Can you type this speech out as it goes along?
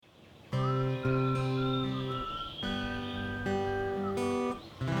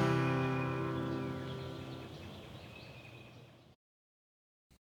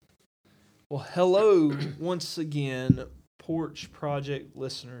Well, hello once again, Porch Project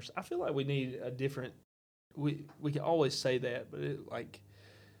listeners. I feel like we need a different. We can always say that, but like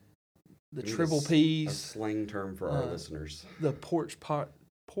the We need triple a P's, slang term for our listeners. the Porch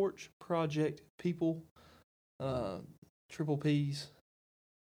Project people, triple P's.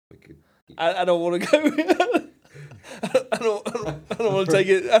 We could, I don't want to go. I don't want to take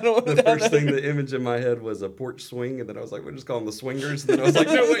it. I don't. the first thing, the image in my head was a porch swing, and then I was like, we'll just call them the swingers. And then I was like,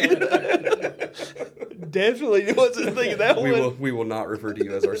 no, wait. Definitely wasn't thinking that one. We will not refer to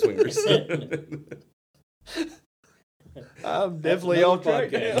you as our swingers. I'm definitely on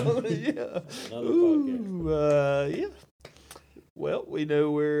track now. Podcast. Yeah. Another podcast. Yeah. Well, we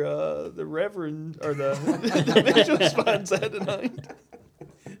know where the Reverend or the evangelist finds that tonight.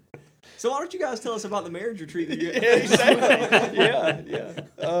 So why don't you guys tell us about the marriage retreat that you Yeah, exactly. Yeah.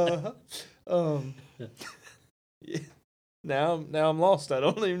 Yeah. Now I'm lost. I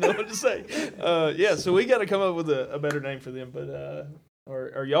don't even know what to say. Yeah, so we got to come up with a better name for them. But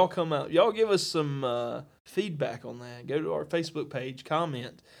or y'all come out. Y'all give us some feedback on that. Go to our Facebook page,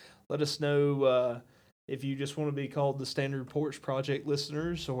 comment. Let us know if you just want to be called the Standard Porch Project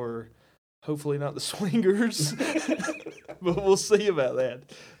listeners, or hopefully not the swingers. But we'll see about that.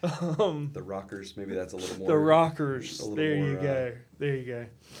 The rockers, maybe that's a little more. The rockers. a little There you more, go. There you go.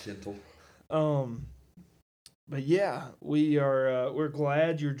 Gentle. But yeah, we're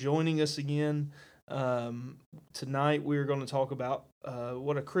glad you're joining us again. Tonight we're going to talk about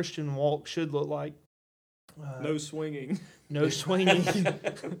what a Christian walk should look like. No swinging. No swinging.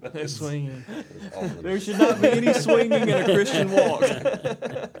 No swinging. There should not be any swinging in a Christian walk.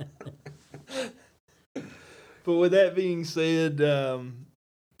 But with that being said,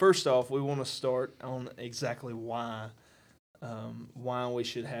 first off, we want to start on exactly why we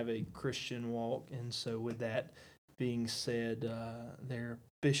should have a Christian walk. And so with that being said, there,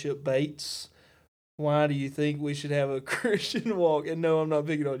 Bishop Bates, why do you think we should have a Christian walk? And no, I'm not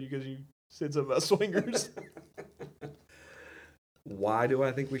picking on you because you said something about swingers. Why do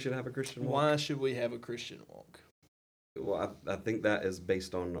I think we should have a Christian walk? Why should we have a Christian walk? Well, I think that is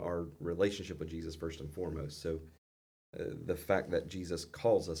based on our relationship with Jesus first and foremost. So the fact that Jesus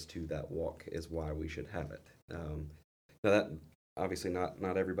calls us to that walk is why we should have it. Now that obviously not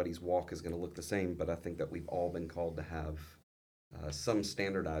everybody's walk is going to look the same, but I think that we've all been called to have some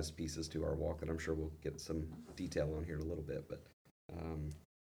standardized pieces to our walk that I'm sure we'll get some detail on here in a little bit. But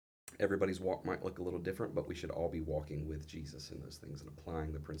everybody's walk might look a little different, but we should all be walking with Jesus in those things and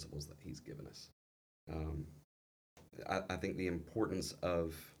applying the principles that he's given us. I think the importance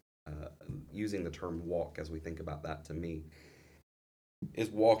of using the term walk as we think about that, to me,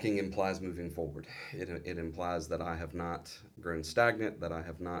 is walking implies moving forward. It implies that I have not grown stagnant, that I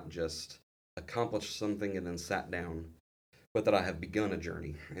have not just accomplished something and then sat down, but that I have begun a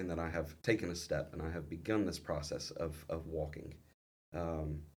journey and that I have taken a step and I have begun this process of walking.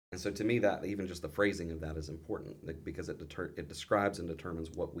 And so to me, that even just the phrasing of that is important because it describes and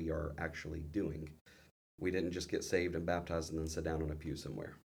determines what we are actually doing. We didn't just get saved and baptized and then sit down on a pew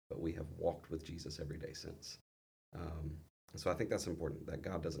somewhere, but we have walked with Jesus every day since. So I think that's important, that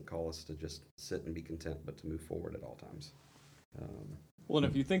God doesn't call us to just sit and be content, but to move forward at all times. Well, and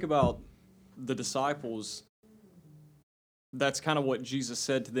if you think about the disciples, that's kind of what Jesus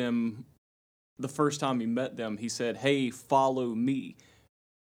said to them the first time he met them. He said, "Hey, follow me."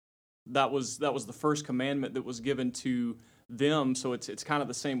 That was the first commandment that was given to them. So it's kind of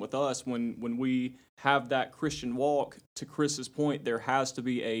the same with us when we have that Christian walk. To Chris's point, there has to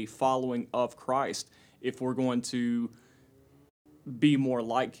be a following of Christ if we're going to be more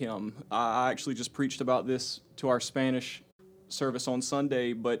like him. I actually just preached about this to our Spanish service on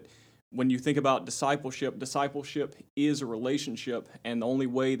Sunday, but when you think about discipleship is a relationship, and the only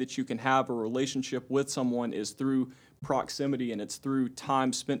way that you can have a relationship with someone is through proximity, and it's through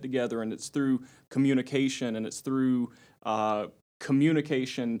time spent together, and it's through communication, and it's through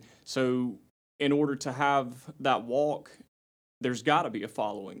communication. So in order to have that walk, there's got to be a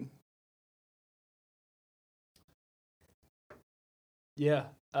following. Yeah.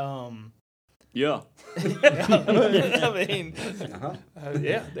 Yeah. I mean,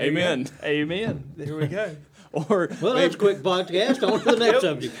 yeah. Amen. Amen. There we go. Or Well, that's a quick podcast. On to the next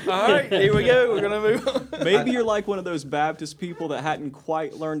subject. All right, here we go. We're going to move on. maybe you're like one of those Baptist people that hadn't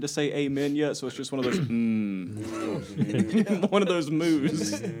quite learned to say amen yet, so it's just one of those one of those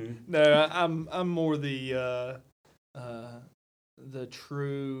moos. No, I'm more the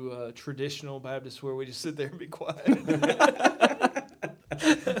true traditional Baptist where we just sit there and be quiet.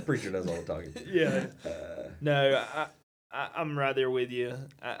 Preacher does all the talking. Yeah. No, I'm right there with you.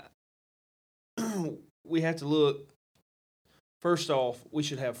 We have to look. First off, we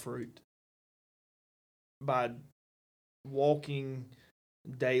should have fruit. by walking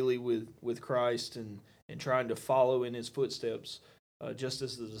daily with Christ and trying to follow in his footsteps, just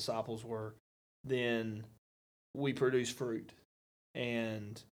as the disciples were, then we produce fruit.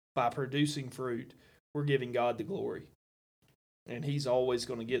 And by producing fruit, we're giving God the glory. And he's always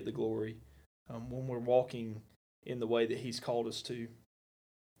going to get the glory when we're walking in the way that he's called us to.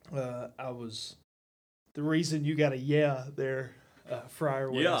 The reason you got a yeah there,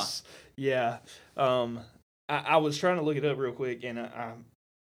 Friar West. Yeah. I was trying to look it up real quick, and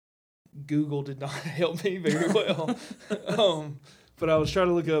Google did not help me very well. But I was trying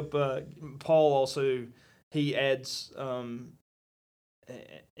to look up, Paul also, he adds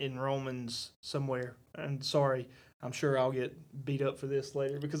in Romans somewhere, and sorry, I'm sure I'll get beat up for this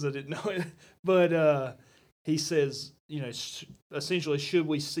later because I didn't know it, but he says, essentially, should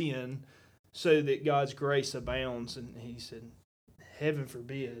we sin so that God's grace abounds? And he said, heaven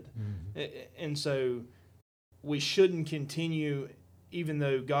forbid. Mm-hmm. And so we shouldn't continue, even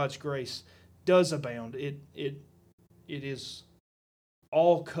though God's grace does abound. It is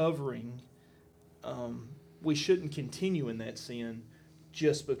all covering. We shouldn't continue in that sin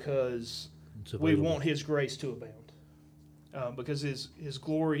just because we want his grace to abound. Because his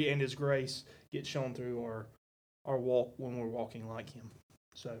glory and his grace get shown through our walk when we're walking like him.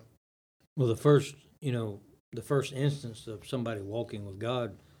 So, well, the first instance of somebody walking with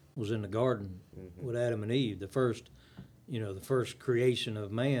God was in the garden with Adam and Eve. The first creation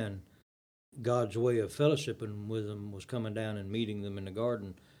of man, God's way of fellowshipping with them was coming down and meeting them in the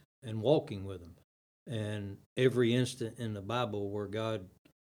garden and walking with them. And every instant in the Bible where God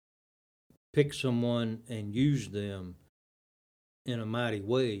picked someone and used them in a mighty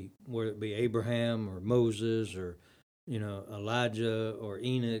way, whether it be Abraham or Moses or Elijah or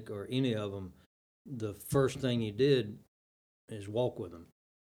Enoch or any of them, the first thing he did is walk with them.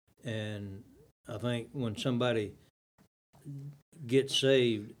 And I think when somebody gets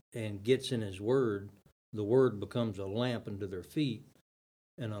saved and gets in his word, the word becomes a lamp unto their feet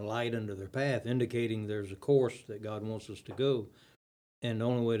and a light unto their path, indicating there's a course that God wants us to go. And the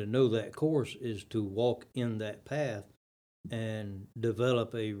only way to know that course is to walk in that path and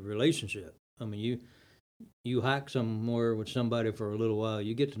develop a relationship. I mean, you hike somewhere with somebody for a little while,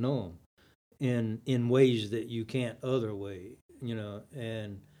 you get to know them in ways that you can't other way,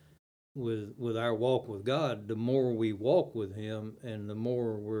 and with our walk with God, the more we walk with him and the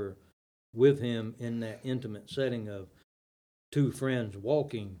more we're with him in that intimate setting of two friends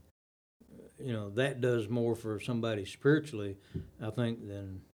walking, that does more for somebody spiritually, I think,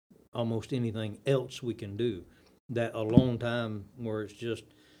 than almost anything else we can do. That alone time where it's just,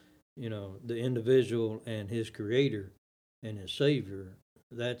 the individual and his creator and his savior,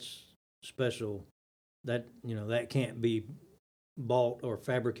 that's special. That, that can't be bought or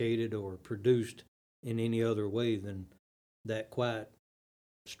fabricated or produced in any other way than that quiet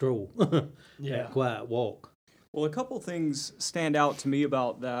stroll, that quiet walk. Well, a couple things stand out to me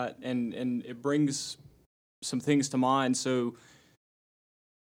about that, and it brings some things to mind. So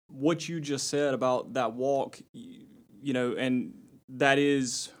what you just said about that walk, and that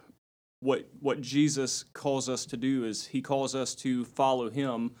is what Jesus calls us to do, is he calls us to follow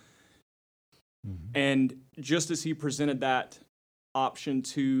him. Mm-hmm. And just as he presented that option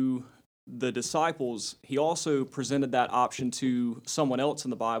to the disciples, he also presented that option to someone else in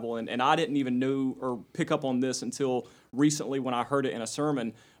the Bible. And I didn't even know or pick up on this until recently when I heard it in a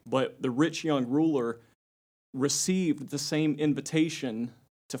sermon. But the rich young ruler received the same invitation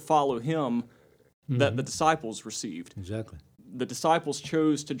to follow him that the disciples received. Exactly. The disciples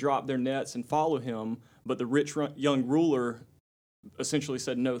chose to drop their nets and follow him, but the rich young ruler essentially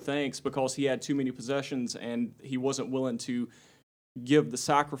said no thanks because he had too many possessions and he wasn't willing to give the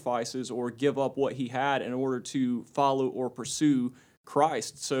sacrifices or give up what he had in order to follow or pursue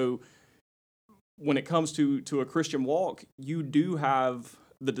Christ. So when it comes to a Christian walk, you do have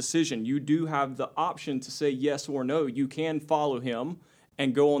the decision. You do have the option to say yes or no. You can follow him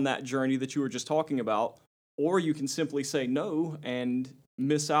and go on that journey that you were just talking about, or you can simply say no and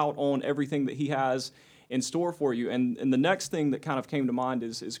miss out on everything that he has in store for you. And the next thing that kind of came to mind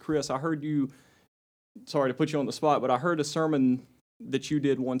is Chris, I heard you, sorry to put you on the spot, but I heard a sermon that you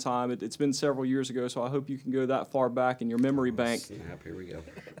did one time. It's been several years ago, so I hope you can go that far back in your memory bank. Snap, here we go.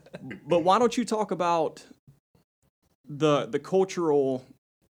 But why don't you talk about the cultural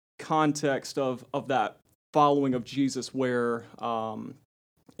context of that following of Jesus, where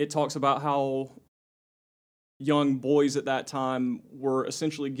it talks about how young boys at that time were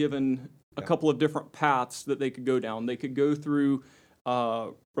essentially given a couple of different paths that they could go down. They could go through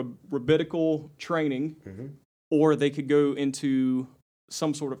rabbinical training, or they could go into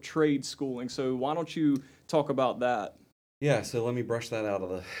some sort of trade schooling. So why don't you talk about that? Yeah, so let me brush that out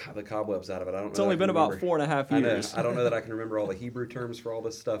of the cobwebs out of it. I don't It's know only that I been can about remember. 4.5 I know. years. I don't know that I can remember all the Hebrew terms for all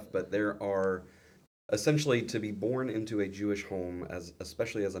this stuff, but there are essentially, to be born into a Jewish home, as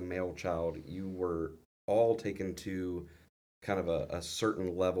especially as a male child, you were all taken to kind of a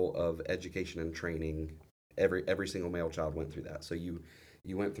certain level of education and training. Every single male child went through that. So you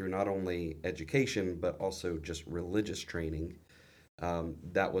went through not only education but also just religious training.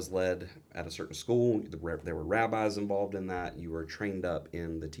 That was led at a certain school. There were rabbis involved in that. You were trained up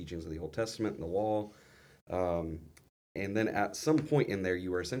in the teachings of the Old Testament and the law. Um, and then at some point in there,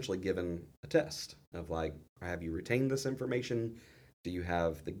 you were essentially given a test of like, have you retained this information? Do you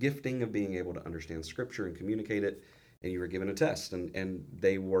have the gifting of being able to understand Scripture and communicate it? And you were given a test, and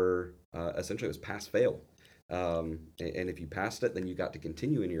they were essentially, it was pass fail. And if you passed it, then you got to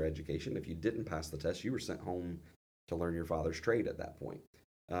continue in your education. If you didn't pass the test, you were sent home to learn your father's trade at that point.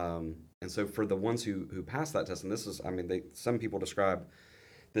 And so for the ones who passed that test, and this is, I mean, some people describe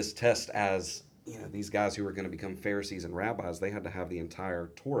this test as, these guys who were going to become Pharisees and rabbis, they had to have the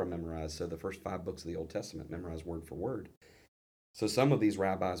entire Torah memorized. So the first 5 books of the Old Testament memorized word for word. So some of these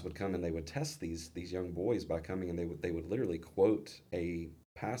rabbis would come and they would test these young boys by coming, and they would literally quote a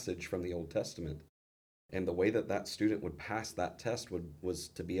passage from the Old Testament. And the way that student would pass that test was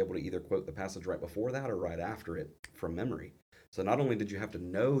to be able to either quote the passage right before that or right after it from memory. So not only did you have to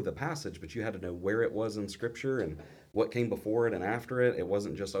know the passage, but you had to know where it was in Scripture and what came before it and after it. It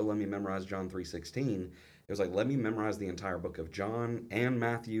wasn't just, let me memorize John 3:16. It was like, let me memorize the entire book of John and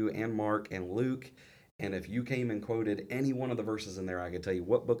Matthew and Mark and Luke. And if you came and quoted any one of the verses in there, I could tell you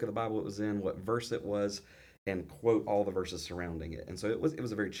what book of the Bible it was in, what verse it was, and quote all the verses surrounding it. And so it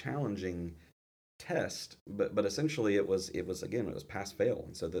was a very challenging test, but essentially it was pass fail.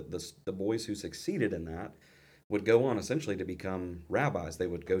 And so the boys who succeeded in that would go on essentially to become rabbis. They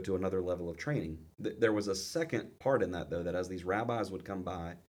would go to another level of training. There was a second part in that, though, that as these rabbis would come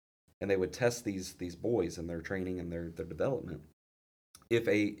by and they would test these boys and their training and their development,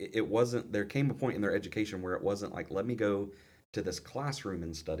 there came a point in their education where it wasn't like, let me go to this classroom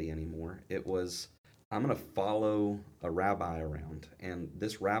and study anymore. It was, I'm going to follow a rabbi around, and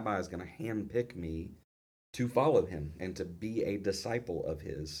this rabbi is going to handpick me to follow him and to be a disciple of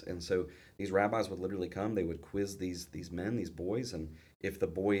his. And so these rabbis would literally come, they would quiz these men, these boys, and if the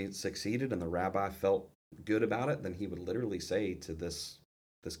boy succeeded and the rabbi felt good about it, then he would literally say to this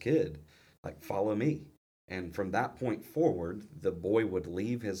kid, like, follow me. And from that point forward, the boy would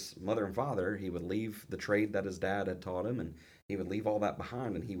leave his mother and father, he would leave the trade that his dad had taught him, and he would leave all that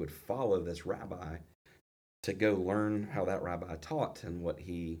behind, and he would follow this rabbi to go learn how that rabbi taught and what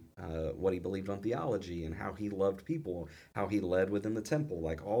he believed on theology and how he loved people, how he led within the temple,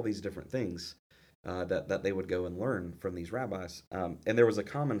 like all these different things that they would go and learn from these rabbis. And there was a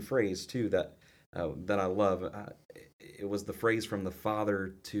common phrase too that I love. It was the phrase from the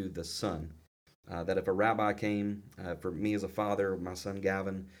father to the son. That if a rabbi came, for me as a father, my son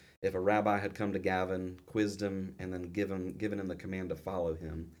Gavin, if a rabbi had come to Gavin, quizzed him, and then given him the command to follow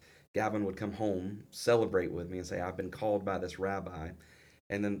him, Gavin would come home, celebrate with me, and say, I've been called by this rabbi.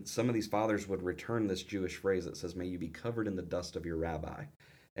 And then some of these fathers would return this Jewish phrase that says, may you be covered in the dust of your rabbi.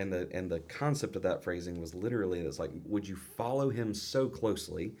 And the concept of that phrasing was literally, it's like, would you follow him so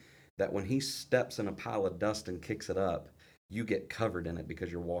closely that when he steps in a pile of dust and kicks it up, you get covered in it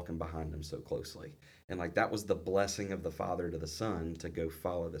because you're walking behind him so closely. And like that was the blessing of the father to the son to go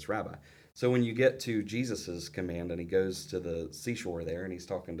follow this rabbi. So when you get to Jesus's command and he goes to the seashore there and he's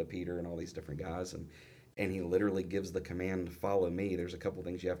talking to Peter and all these different guys and he literally gives the command, follow me, there's a couple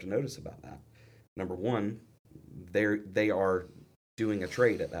things you have to notice about that. Number one, they are doing a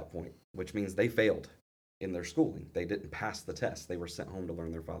trade at that point, which means they failed in their schooling. They didn't pass the test. They were sent home to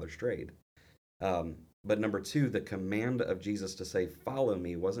learn their father's trade. But number two, the command of Jesus to say, follow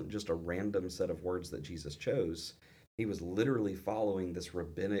me, wasn't just a random set of words that Jesus chose. He was literally following this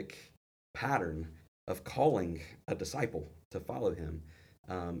rabbinic pattern of calling a disciple to follow him.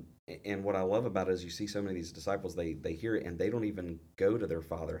 And what I love about it is you see so many of these disciples, they hear it and they don't even go to their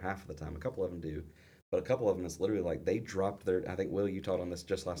father half of the time. A couple of them do. But a couple of them, it's literally like they dropped I think, Will, you taught on this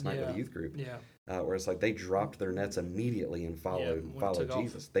just last night with the youth group. Yeah. Where it's like they dropped their nets immediately and followed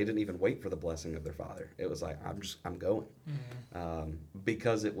Jesus. They didn't even wait for the blessing of their father. It was like, I'm going. Mm-hmm.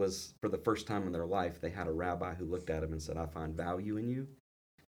 Because it was, for the first time in their life, they had a rabbi who looked at him and said, I find value in you.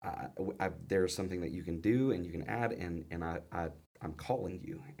 There's something that you can do and you can add, and I'm calling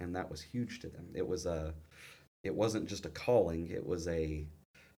you. And that was huge to them. It wasn't just a calling, it was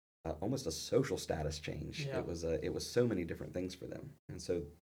almost a social status change. Yeah. It was so many different things for them. And so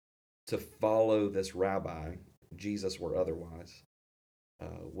to follow this rabbi, Jesus or otherwise,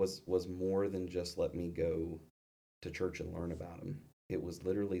 was more than just let me go to church and learn about him. It was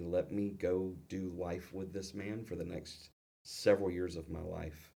literally let me go do life with this man for the next several years of my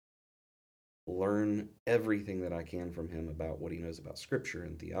life. Learn everything that I can from him about what he knows about scripture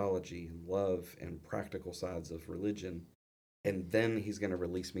and theology and love and practical sides of religion. And then he's going to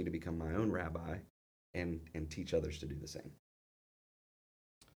release me to become my own rabbi and teach others to do the same.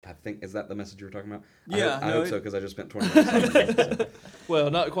 I think, is that the message you were talking about? Yeah, I hope so, because I just spent 20 minutes talking about it. So.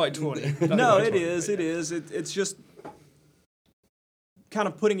 Well, not quite 20. No, it is. It is. It's just kind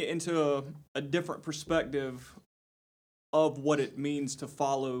of putting it into a different perspective of what it means to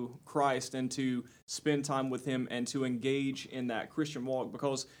follow Christ and to spend time with him and to engage in that Christian walk,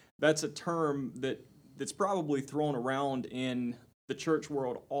 because that's a term that's probably thrown around in the church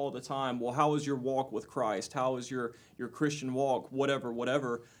world all the time. Well, how is your walk with Christ? How is your Christian walk?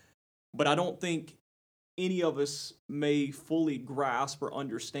 Whatever. But I don't think any of us may fully grasp or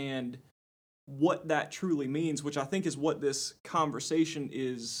understand what that truly means, which I think is what this conversation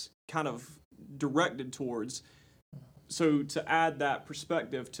is kind of directed towards. So to add that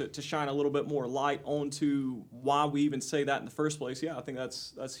perspective, to shine a little bit more light onto why we even say that in the first place, yeah, I think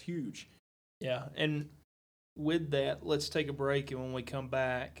that's huge. Yeah, and with that, let's take a break, and when we come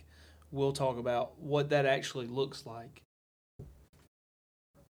back, we'll talk about what that actually looks like.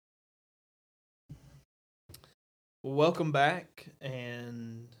 Well, welcome back,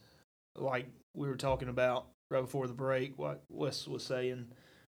 and like we were talking about right before the break, what Wes was saying,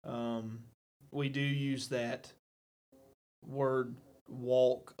 we do use that word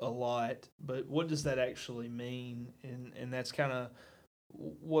walk a lot, but what does that actually mean? And that's kind of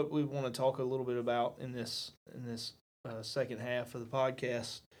what we want to talk a little bit about in this second half of the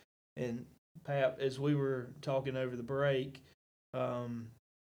podcast. And Pat, as we were talking over the break,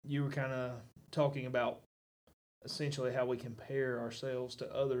 you were kind of talking about essentially how we compare ourselves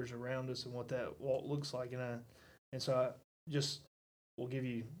to others around us and what that walk looks like. And so I just will give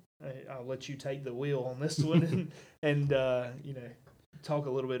you, I'll let you take the wheel on this one and talk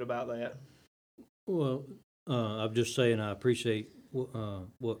a little bit about that. Well, I'm just saying I appreciate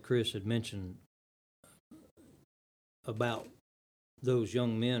what Chris had mentioned about those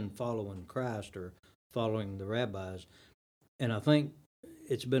young men following Christ or following the rabbis. And I think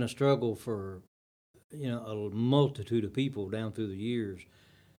it's been a struggle for, a multitude of people down through the years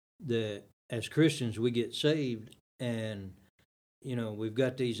that as Christians we get saved and, we've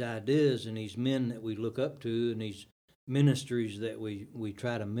got these ideas and these men that we look up to and these ministries that we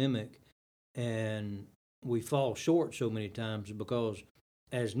try to mimic, and we fall short so many times because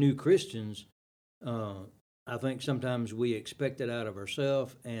as new Christians, I think sometimes we expect it out of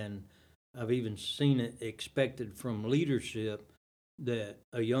ourselves, and I've even seen it expected from leadership that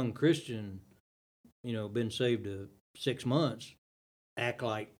a young Christian, been saved 6 months, act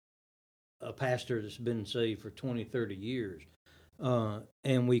like a pastor that's been saved for 20, 30 years.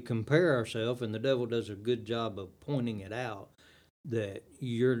 And we compare ourselves, and the devil does a good job of pointing it out, that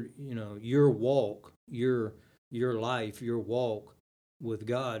your walk, your life, your walk with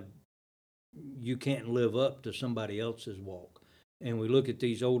God, you can't live up to somebody else's walk. And we look at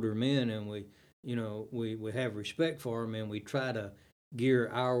these older men and we have respect for them, and we try to gear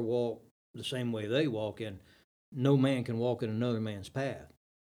our walk the same way they walk, and no man can walk in another man's path.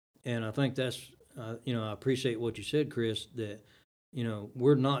 And I think that's, I appreciate what you said, Chris, that,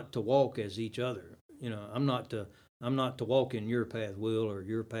 we're not to walk as each other. I'm not to walk in your path, Will, or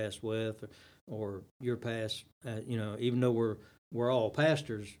your path, Wes, or your path, even though we're all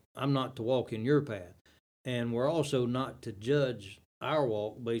pastors, I'm not to walk in your path. And we're also not to judge our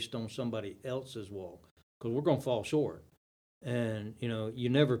walk based on somebody else's walk, because we're going to fall short. And, you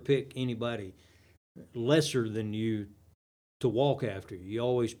never pick anybody lesser than you to walk after. You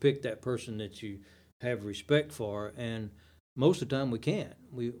always pick that person that you have respect for, and most of the time we can't.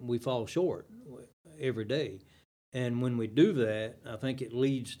 We fall short every day. And when we do that, I think it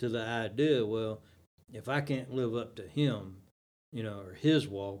leads to the idea, well, if I can't live up to him, or his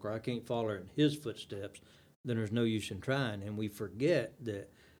walk, or I can't follow in his footsteps, then there's no use in trying. And we forget that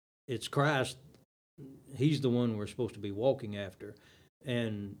it's Christ. He's the one we're supposed to be walking after.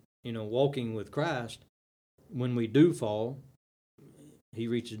 And, walking with Christ, when we do fall, he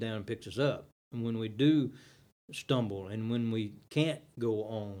reaches down and picks us up. And when we do stumble and when we can't go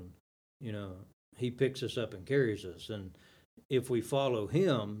on, he picks us up and carries us. And if we follow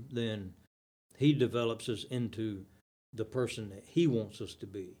him, then he develops us into the person that he wants us to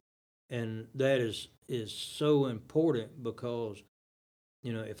be. And that is so important, because,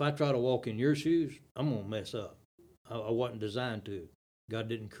 if I try to walk in your shoes, I'm going to mess up. I wasn't designed to. God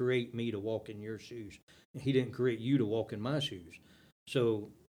didn't create me to walk in your shoes. He didn't create you to walk in my shoes. So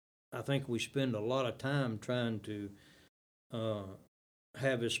I think we spend a lot of time trying to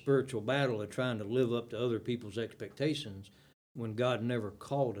have a spiritual battle of trying to live up to other people's expectations when God never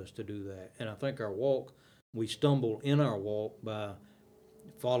called us to do that. And I think our walk, we stumble in our walk by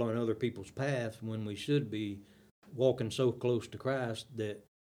following other people's path when we should be walking so close to Christ that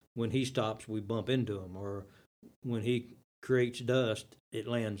when he stops, we bump into him, or when he creates dust, it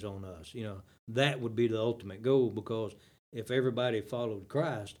lands on us. That would be the ultimate goal, because if everybody followed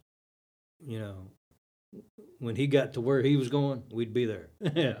Christ, when he got to where he was going, we'd be there.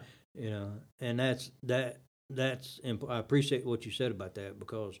 Yeah. And that's I appreciate what you said about that,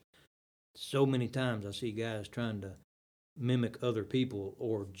 because so many times I see guys trying to mimic other people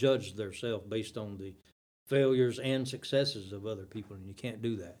or judge themselves based on the failures and successes of other people, and you can't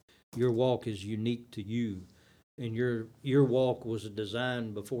do that. Your walk is unique to you, and your walk was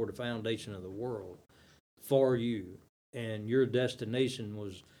designed before the foundation of the world for you, and your destination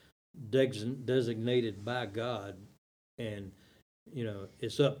was designated by God, and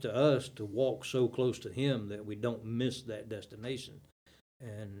it's up to us to walk so close to him that we don't miss that destination.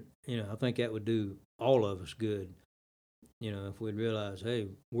 And I think that would do all of us good, if we'd realize, hey,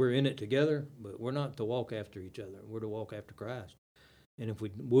 we're in it together, but we're not to walk after each other. We're to walk after Christ. And if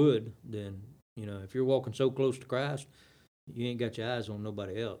we would, then if you're walking so close to Christ, you ain't got your eyes on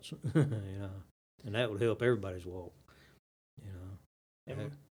nobody else. And that would help everybody's walk.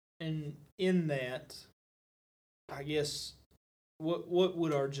 And in that, I guess, what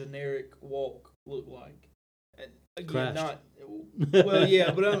would our generic walk look like? And again, Christ. well,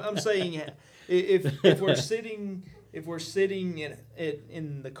 yeah, but I'm saying if we're sitting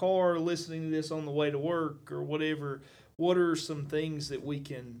in the car listening to this on the way to work or whatever, what are some things that we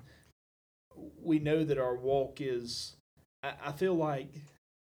know that our walk is? I feel like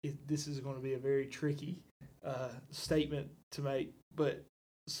this is going to be a very tricky statement to make, but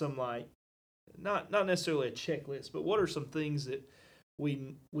some not necessarily a checklist, but what are some things that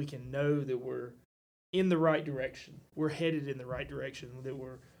we can know that we're in the right direction, we're headed in the right direction,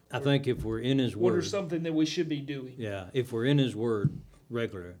 that I think if we're in his what word, are something that we should be doing? yeah, if we're in his word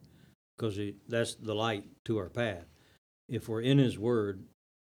regularly, because that's the light to our path. If we're in his word,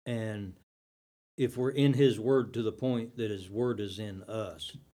 and if we're in his word to the point that his word is in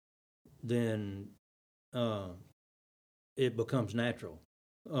us, then it becomes natural.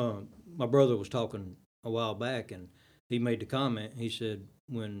 My brother was talking a while back, and he made the comment. He said,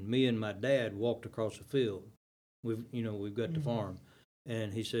 when me and my dad walked across the field, we've got the farm,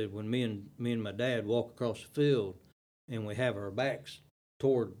 and he said, when me and my dad walk across the field, and we have our backs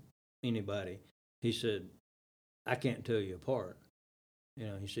toward anybody, he said, I can't tell you apart.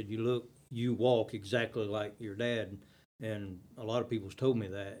 He said, you walk exactly like your dad, and a lot of people's told me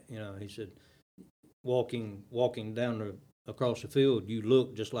that. He said, walking down across the field, you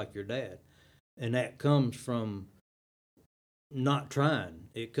look just like your dad, and that comes from not trying.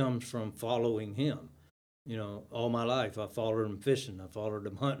 It comes from following him. All my life I followed him fishing, I followed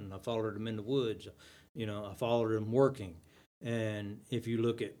him hunting, I followed him in the woods, I followed him working. And if you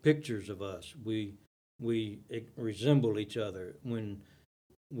look at pictures of us, we resemble each other. When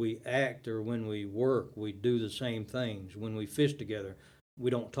we act or when we work, we do the same things. When we fish together, we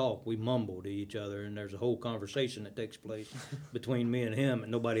don't talk, we mumble to each other, and there's a whole conversation that takes place between me and him,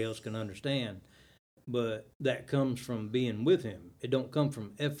 and nobody else can understand. But that comes from being with him. It don't come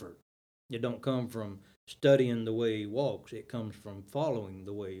from effort. It don't come from studying the way he walks. It comes from following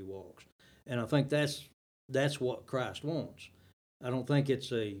the way he walks. And I think that's what Christ wants. I don't think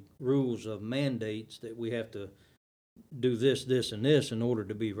it's a rules of mandates that we have to do this, this, and this in order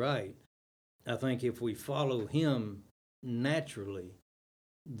to be right. I think if we follow him naturally,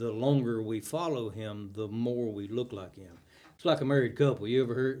 the longer we follow him, the more we look like him. It's like a married couple. You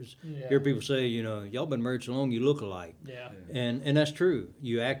ever hear people say, y'all been married so long, you look alike. Yeah. And that's true.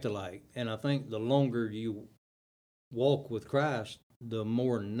 You act alike. And I think the longer you walk with Christ, the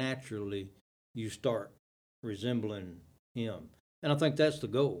more naturally you start resembling him. And I think that's the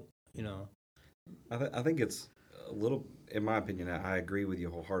goal, I think it's a little, in my opinion, I agree with you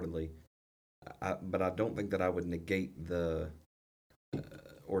wholeheartedly, but I don't think that I would negate the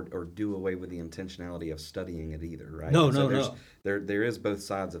or do away with the intentionality of studying it either, right? No. There is both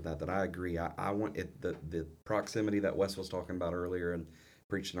sides of that I agree. I want it, the proximity that Wes was talking about earlier and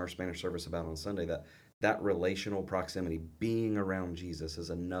preached in our Spanish service about on Sunday, that relational proximity, being around Jesus, is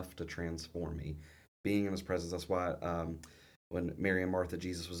enough to transform me. Being in his presence, that's why when Mary and Martha,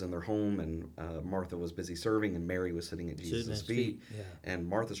 Jesus was in their home, and Martha was busy serving, and Mary was sitting at Jesus' feet. Yeah. And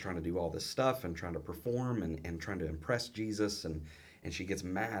Martha's trying to do all this stuff and trying to perform and trying to impress Jesus, and and she gets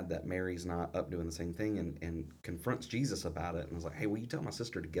mad that Mary's not up doing the same thing, and confronts Jesus about it, and was like, hey, will you tell my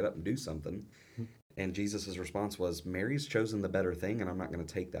sister to get up and do something? And Jesus' response was, Mary's chosen the better thing, and I'm not going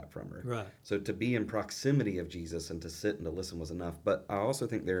to take that from her. Right. So to be in proximity of Jesus and to sit and to listen was enough. But I also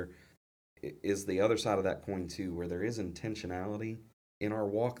think there is the other side of that coin too, where there is intentionality in our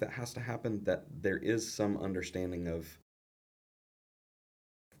walk that has to happen, that there is some understanding of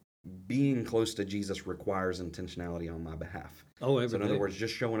being close to Jesus requires intentionality on my behalf. Oh, every So in day. other words,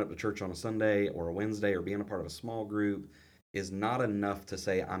 just showing up to church on a Sunday or a Wednesday or being a part of a small group is not enough to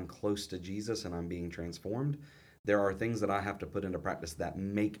say I'm close to Jesus and I'm being transformed. There are things that I have to put into practice that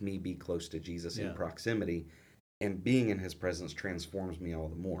make me be close to Jesus in proximity, and being in his presence transforms me all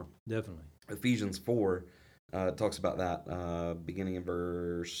the more. Definitely. Ephesians 4 talks about that, beginning in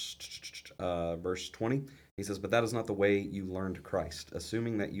verse 20. He says, but that is not the way you learned Christ,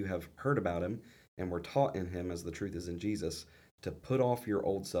 assuming that you have heard about him and were taught in him as the truth is in Jesus, to put off your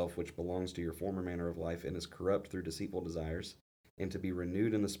old self, which belongs to your former manner of life and is corrupt through deceitful desires, and to be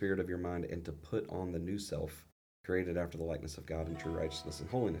renewed in the spirit of your mind, and to put on the new self, created after the likeness of God in true righteousness and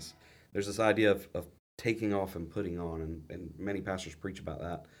holiness. There's this idea of taking off and putting on, and many pastors preach about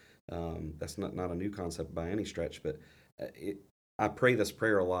that. That's not a new concept by any stretch, but I pray this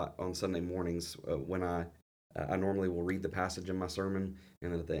prayer a lot on Sunday mornings when I normally will read the passage in my sermon,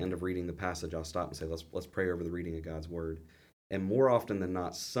 and then at the end of reading the passage, I'll stop and say, let's pray over the reading of God's word. And more often than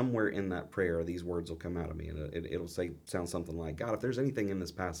not, somewhere in that prayer, these words will come out of me, and it'll sound something like, God, if there's anything in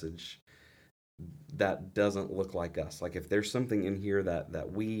this passage that doesn't look like us, like if there's something in here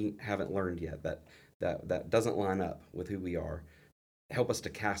that we haven't learned yet, that doesn't line up with who we are, help us to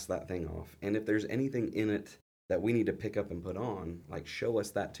cast that thing off. And if there's anything in it that we need to pick up and put on, like show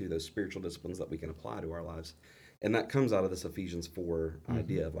us that too, those spiritual disciplines that we can apply to our lives. And that comes out of this Ephesians 4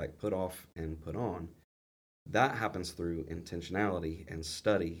 idea of like put off and put on. That happens through intentionality and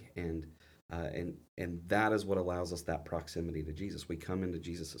study, and that is what allows us that proximity to Jesus. We come into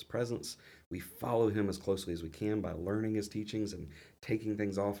Jesus' presence. We follow him as closely as we can by learning his teachings and taking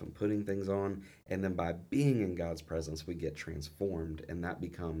things off and putting things on. And then by being in God's presence, we get transformed, and that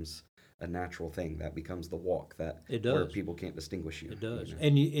becomes a natural thing. That becomes the walk that where people can't distinguish you. It does. You know?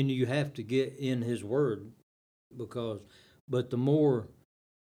 And you have to get in his word, but the more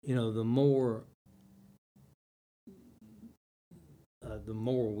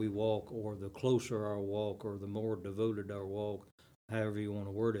we walk, or the closer our walk, or the more devoted our walk, however you want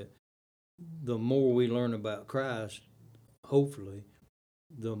to word it, the more we learn about Christ, hopefully,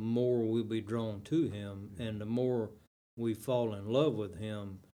 the more we'll be drawn to him, and the more we fall in love with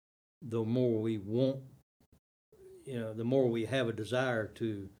him, the more we want, the more we have a desire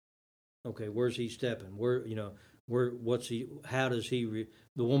to, okay, where's he stepping? What's he, how does he,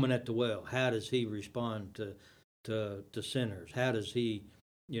 the woman at the well, how does he respond to sinners? How does he,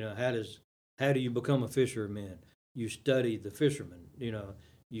 how do you become a fisher of men? You study the fisherman,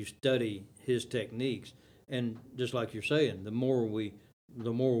 you study his techniques. And just like you're saying, the more we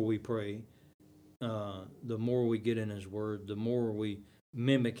pray, the more we get in his word, the more we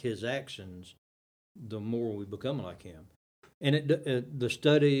mimic his actions, the more we become like him. And the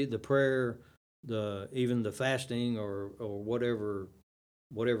study, the prayer, even the fasting, or whatever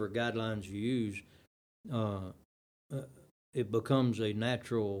guidelines you use, it becomes a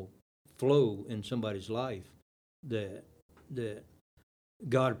natural flow in somebody's life that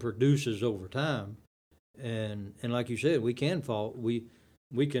God produces over time. And like you said, we can fall. We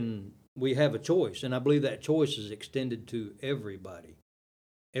have a choice, and I believe that choice is extended to everybody.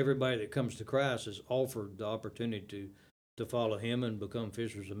 Everybody that comes to Christ is offered the opportunity to follow him and become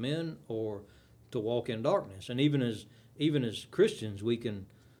fishers of men, or to walk in darkness. And even as Christians, we can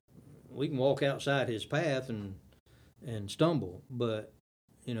walk outside his path and stumble. But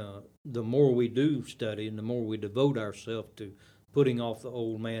the more we do study, and the more we devote ourselves to putting off the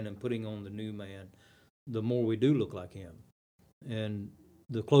old man and putting on the new man, the more we do look like him. And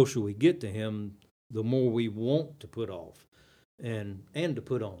the closer we get to him, the more we want to put off and to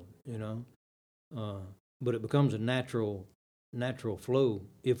put on, but it becomes a natural flow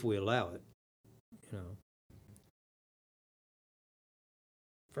if we allow it,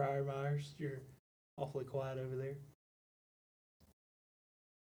 Friar Myers, you're awfully quiet over there.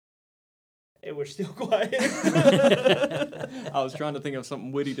 Hey, we're still quiet. I was trying to think of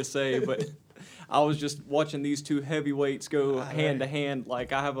something witty to say, but I was just watching these two heavyweights go hand to hand.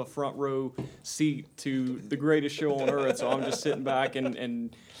 Like, I have a front row seat to the greatest show on earth, so I'm just sitting back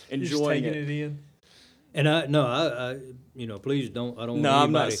and enjoying it in. And I please don't. I don't. No, want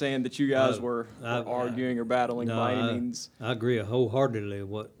I'm not anybody, saying that you guys uh, were I- arguing or battling No, by any means. I agree wholeheartedly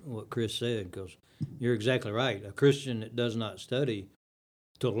with what Chris said, because you're exactly right. A Christian that does not study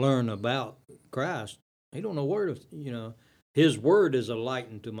to learn about Christ, he don't know where to. His word is a light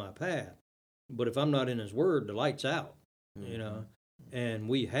into my path, but if I'm not in His word, the light's out. And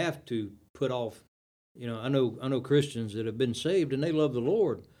we have to put off. I know Christians that have been saved and they love the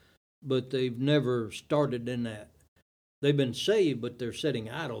Lord, but they've never started in that. They've been saved, but they're sitting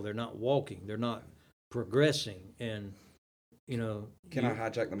idle. They're not walking. They're not progressing. And Can I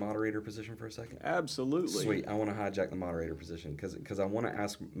hijack the moderator position for a second? Absolutely. Sweet. I want to hijack the moderator position because I want to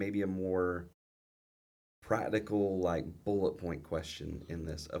ask maybe a more practical, like, bullet point question in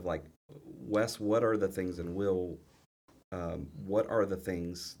this of, like, Wes, what are the things, and Will, what are the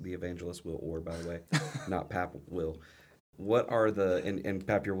things, the evangelist Will Orr, by the way, not Pap Will, what are the, and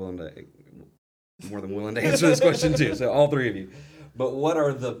Pap, you're willing to, more than willing to answer this question too, so all three of you, but what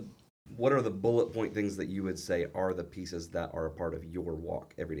are the bullet point things that you would say are the pieces that are a part of your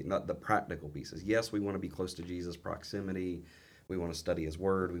walk every day? Not the practical pieces. Yes, we want to be close to Jesus, proximity. We want to study His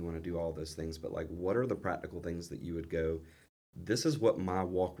Word. We want to do all those things. But, like, what are the practical things that you would go, this is what my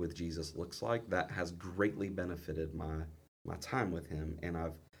walk with Jesus looks like that has greatly benefited my time with Him, and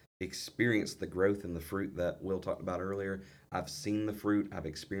I've experienced the growth and the fruit that Will talked about earlier. I've seen the fruit. I've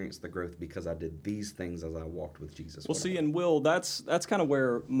experienced the growth because I did these things as I walked with Jesus. Well, see, and Will, that's kind of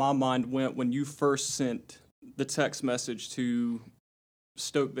where my mind went when you first sent the text message to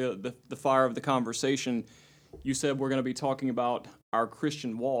stoke the fire of the conversation. You said we're going to be talking about our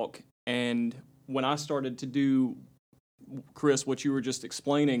Christian walk, and when I started to do, Chris, what you were just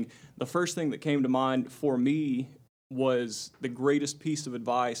explaining, the first thing that came to mind for me was the greatest piece of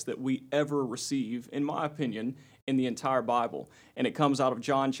advice that we ever receive, in my opinion, in the entire Bible. And it comes out of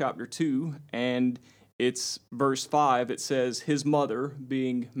John chapter 2, and it's verse 5. It says, His mother,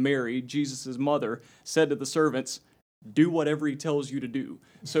 being Mary, Jesus' mother, said to the servants, do whatever He tells you to do.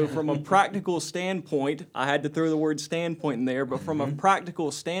 So from a practical standpoint, I had to throw the word standpoint in there, but from a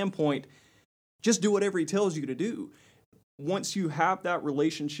practical standpoint, just do whatever He tells you to do. Once you have that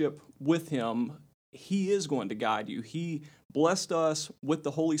relationship with Him, He is going to guide you. He blessed us with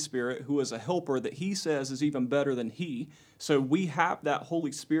the Holy Spirit, who is a helper that He says is even better than He. So we have that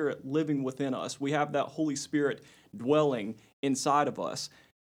Holy Spirit living within us. We have that Holy Spirit dwelling inside of us.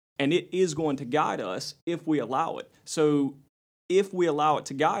 And it is going to guide us if we allow it. So if we allow it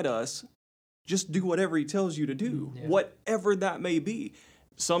to guide us, just do whatever He tells you to do, whatever that may be.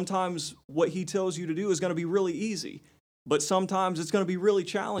 Sometimes what He tells you to do is going to be really easy, but sometimes it's going to be really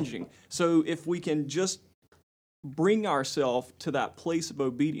challenging. So if we can just bring ourselves to that place of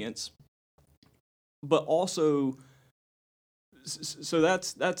obedience, but also, so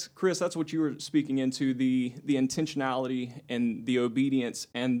that's Chris, that's what you were speaking into, the intentionality and the obedience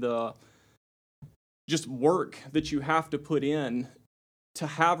and the just work that you have to put in to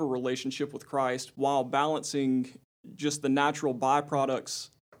have a relationship with Christ while balancing just the natural byproducts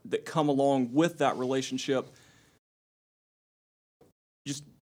that come along with that relationship.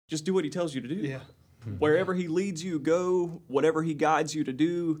 Just do what He tells you to do. Yeah. Wherever He leads you, go. Whatever He guides you to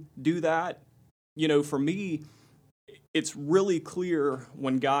do that. For me, it's really clear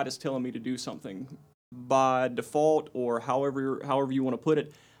when God is telling me to do something. By default, or however you want to put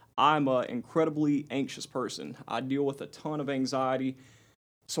it, I'm an incredibly anxious person. I deal with a ton of anxiety,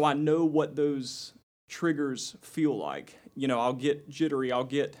 so I know what those triggers feel like. I'll get jittery. I'll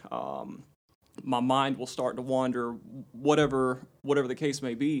get my mind will start to wander, whatever the case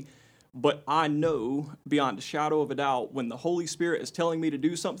may be. But I know beyond a shadow of a doubt, when the Holy Spirit is telling me to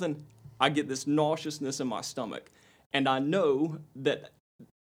do something, I get this nauseousness in my stomach. And I know that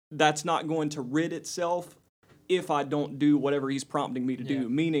that's not going to rid itself if I don't do whatever He's prompting me to do.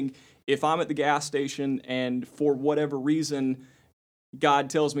 Meaning, if I'm at the gas station and for whatever reason, God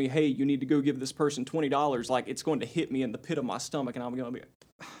tells me, hey, you need to go give this person $20, like, it's going to hit me in the pit of my stomach, and I'm going to be,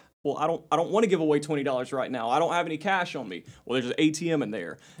 well, I don't want to give away $20 right now. I don't have any cash on me. Well, there's an ATM in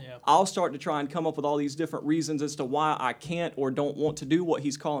there. Yeah. I'll start to try and come up with all these different reasons as to why I can't or don't want to do what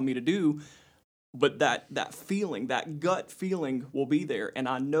He's calling me to do. But that feeling, that gut feeling will be there. And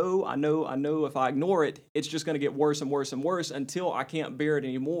I know if I ignore it, it's just going to get worse and worse and worse until I can't bear it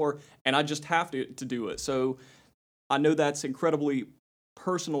anymore, and I just have to do it. So I know that's incredibly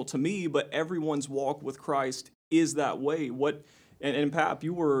personal to me, but everyone's walk with Christ is that way. And Pap,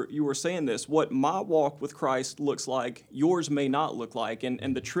 you were saying this, what my walk with Christ looks like, yours may not look like.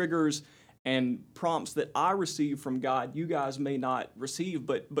 And the triggers and prompts that I receive from God, you guys may not receive,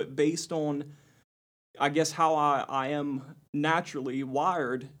 but based on, I guess, how I am naturally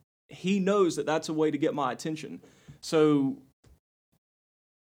wired, he knows that that's a way to get my attention. So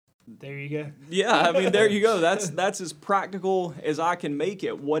There you go. yeah, I mean, there you go. That's as practical as I can make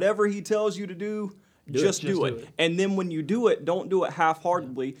it. Whatever he tells you to do, just do it. And then when you do it, don't do it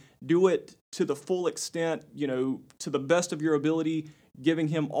half-heartedly. Do it to the full extent, to the best of your ability, giving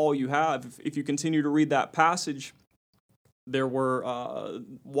him all you have. If you continue to read that passage, there were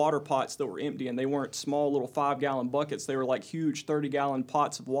water pots that were empty, and they weren't small little 5-gallon buckets. They were like huge 30-gallon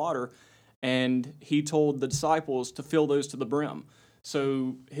pots of water, and he told the disciples to fill those to the brim.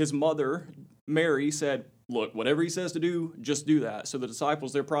 So his mother, Mary, said, look, whatever he says to do, just do that. So the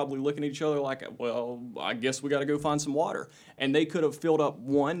disciples, they're probably looking at each other like, well, I guess we got to go find some water. And they could have filled up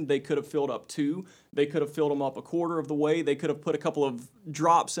 1, they could have filled up 2, they could have filled them up a quarter of the way, they could have put a couple of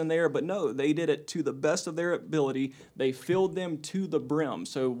drops in there, but no, they did it to the best of their ability. They filled them to the brim.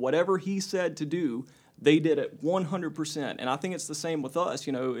 So whatever he said to do, they did it 100%. And I think it's the same with us.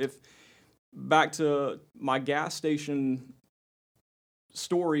 If back to my gas station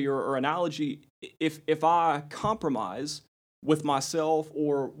story or analogy, if I compromise with myself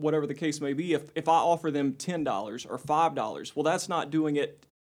or whatever the case may be, if I offer them $10 or $5, well, that's not doing it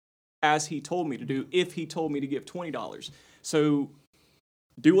as he told me to do if he told me to give $20. So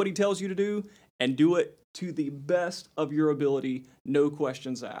do what he tells you to do and do it to the best of your ability, no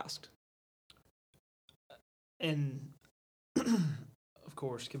questions asked. And of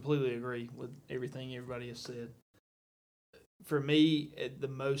course, completely agree with everything everybody has said. For me, at the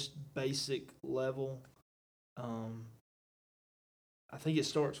most basic level, I think it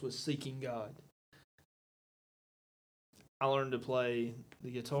starts with seeking God. I learned to play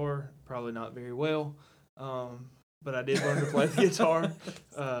the guitar, probably not very well, but I did learn to play the guitar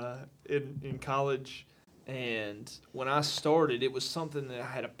in college. And when I started, it was something that I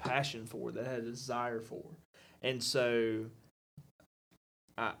had a passion for, that I had a desire for. And so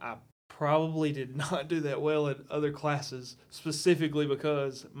I probably did not do that well in other classes, specifically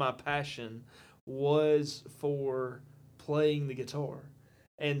because my passion was for playing the guitar.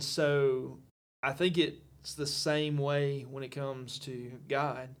 And so I think it's the same way when it comes to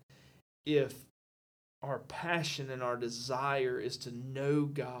God. If our passion and our desire is to know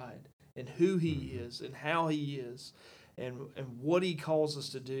God and who he is and how he is and what he calls us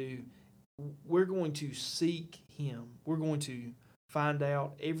to do, we're going to seek him. We're going to find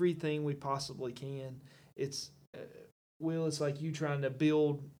out everything we possibly can. It's like you trying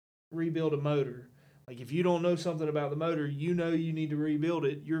to rebuild a motor. Like if you don't know something about the motor, you need to rebuild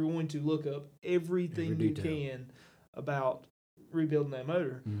it. You're going to look up everything you can about rebuilding that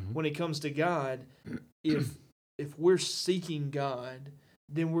motor. Mm-hmm. When it comes to God, if we're seeking God,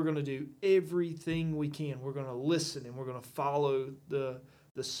 then we're going to do everything we can. We're going to listen and we're going to follow the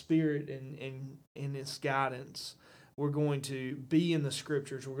Spirit and its guidance. We're going to be in the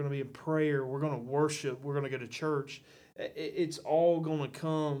Scriptures. We're going to be in prayer. We're going to worship. We're going to go to church. It's all going to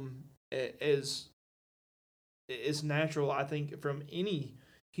come as natural, I think, from any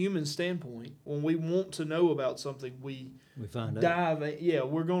human standpoint. When we want to know about something, we find dive out. Yeah,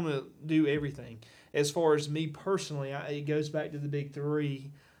 we're going to do everything. As far as me personally, it goes back to the big three,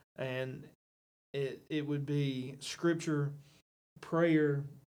 and it would be Scripture, prayer,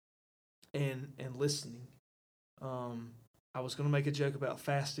 and listening. I was going to make a joke about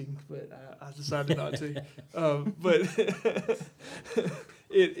fasting, but I decided not to. But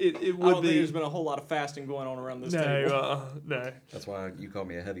it would I don't think there's been a whole lot of fasting going on around this table. No. That's why you called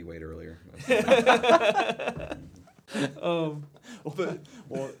me a heavyweight earlier. But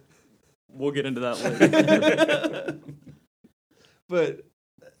we'll get into that later.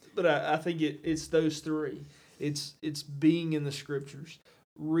 But I think it's those three. It's being in the Scriptures,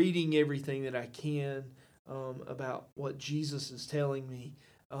 reading everything that I can about what Jesus is telling me,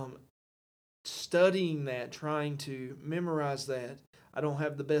 studying that, trying to memorize that. I don't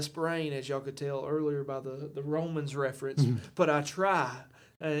have the best brain, as y'all could tell earlier by the Romans reference, but I try.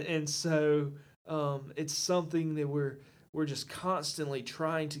 And so it's something that we're just constantly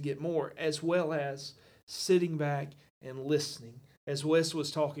trying to get more, as well as sitting back and listening. As Wes was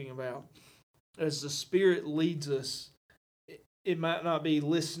talking about, as the Spirit leads us, it might not be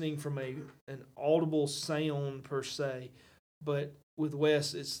listening from an audible sound per se, but with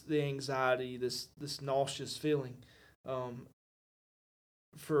Wes, it's the anxiety, this nauseous feeling.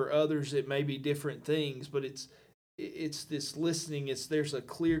 For others, it may be different things, but it's this listening. There's a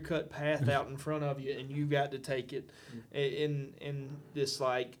clear-cut path out in front of you, and you've got to take it. And this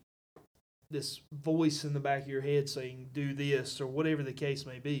voice in the back of your head saying, do this, or whatever the case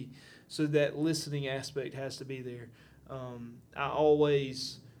may be. So that listening aspect has to be there. I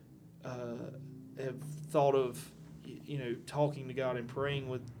always have thought of, talking to God and praying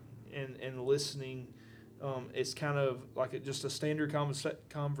and listening. It's kind of like just a standard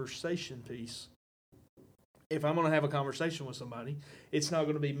conversation piece. If I'm going to have a conversation with somebody, it's not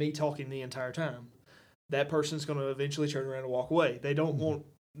going to be me talking the entire time. That person's going to eventually turn around and walk away.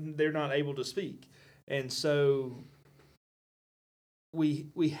 They're not able to speak. And so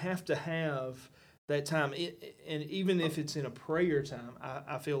we have to have that time. And even if it's in a prayer time,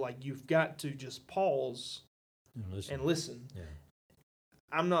 I feel like you've got to just pause and listen. Yeah.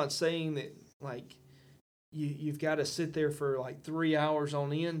 I'm not saying that like you've got to sit there for like 3 hours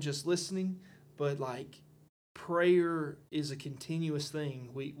on end just listening, but like prayer is a continuous thing.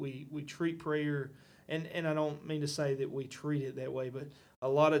 We treat prayer, and I don't mean to say that we treat it that way, but a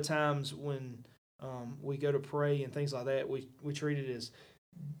lot of times when we go to pray and things like that, we treat it as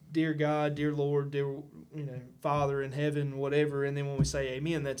dear God, dear Lord, dear Father in heaven, whatever, and then when we say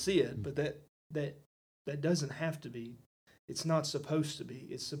amen, that's it. But that doesn't have to be. It's not supposed to be.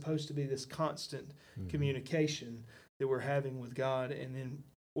 It's supposed to be this constant communication that we're having with God, and then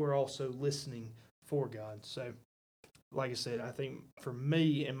we're also listening for God. So, like I said, I think for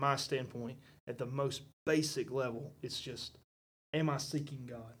me and my standpoint, at the most basic level, it's just, am I seeking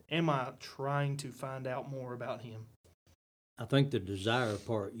God? Am I trying to find out more about Him? I think the desire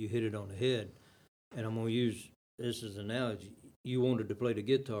part, you hit it on the head, and I'm going to use this as an analogy. You wanted to play the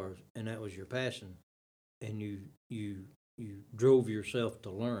guitar, and that was your passion, and you drove yourself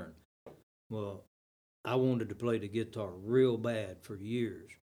to learn. Well, I wanted to play the guitar real bad for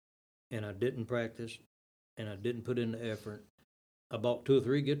years, and I didn't practice, and I didn't put in the effort. I bought 2 or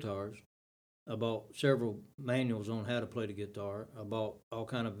 3 guitars. I bought several manuals on how to play the guitar. I bought all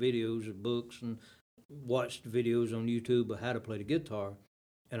kind of videos and books and watched videos on YouTube of how to play the guitar,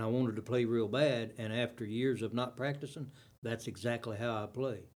 and I wanted to play real bad, and after years of not practicing, that's exactly how I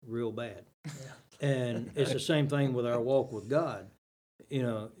play, real bad. Yeah. And it's the same thing with our walk with God.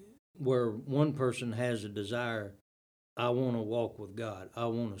 Where one person has a desire, I want to walk with God. I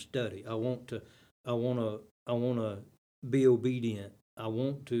want to study. I want to be obedient. I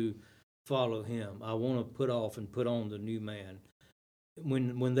want to follow Him. I want to put off and put on the new man.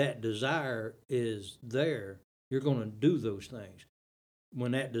 When that desire is there, you're going to do those things.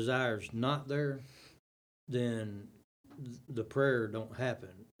 When that desire's not there, then the prayer don't happen.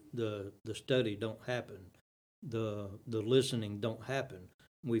 The study don't happen. The listening don't happen.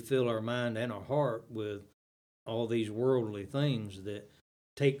 We fill our mind and our heart with all these worldly things that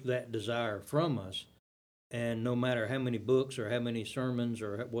take that desire from us. And no matter how many books or how many sermons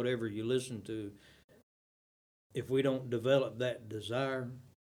or whatever you listen to, if we don't develop that desire,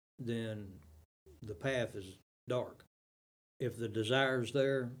 then the path is dark. If the desire's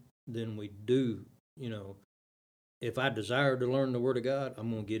there, then we do, if I desire to learn the Word of God,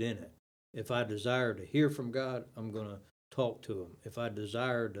 I'm going to get in it. If I desire to hear from God, I'm going to talk to Him. If I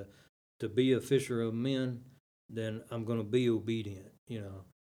desire to be a fisher of men, then I'm going to be obedient,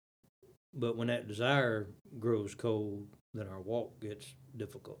 But when that desire grows cold, then our walk gets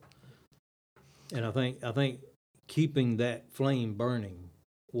difficult. And I think keeping that flame burning,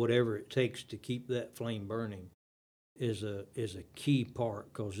 whatever it takes to keep that flame burning, is a key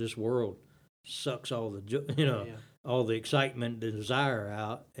part, because this world sucks all the all the excitement, the desire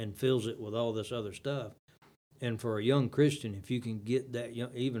out, and fills it with all this other stuff. And for a young Christian, if you can get that,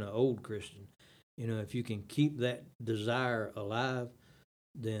 even an old Christian, if you can keep that desire alive,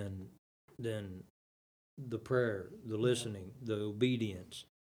 then the prayer, the listening, the obedience,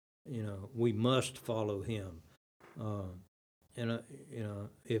 we must follow Him.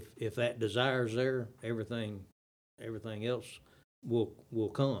 If that desire's there, everything else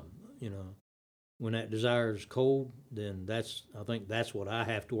will come. When that desire is cold, then I think that's what I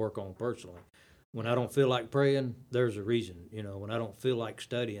have to work on personally. When I don't feel like praying, there's a reason. When I don't feel like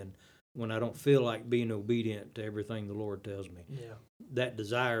studying, when I don't feel like being obedient to everything the Lord tells me, that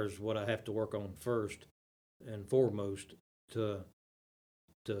desire is what I have to work on first and foremost to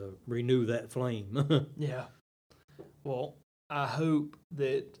renew that flame. Yeah. Well, I hope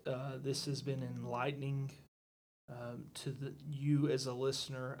that this has been enlightening to you as a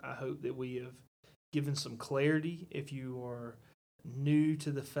listener. I hope that we have given some clarity if you are new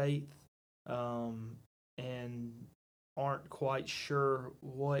to the faith and aren't quite sure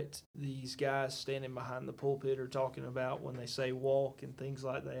what these guys standing behind the pulpit are talking about when they say walk and things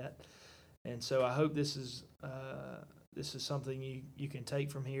like that. And so I hope this is something you can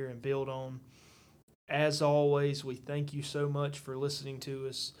take from here and build on. As always, we thank you so much for listening to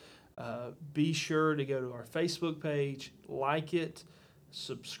us. Be sure to go to our Facebook page, like it,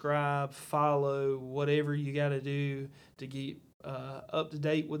 subscribe, follow, whatever you got to do to keep up to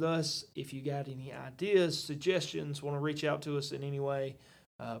date with us. If you got any ideas, suggestions, want to reach out to us in any way,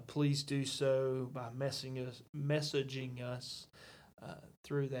 please do so by messaging us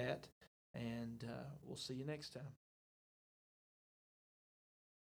through that. And we'll see you next time.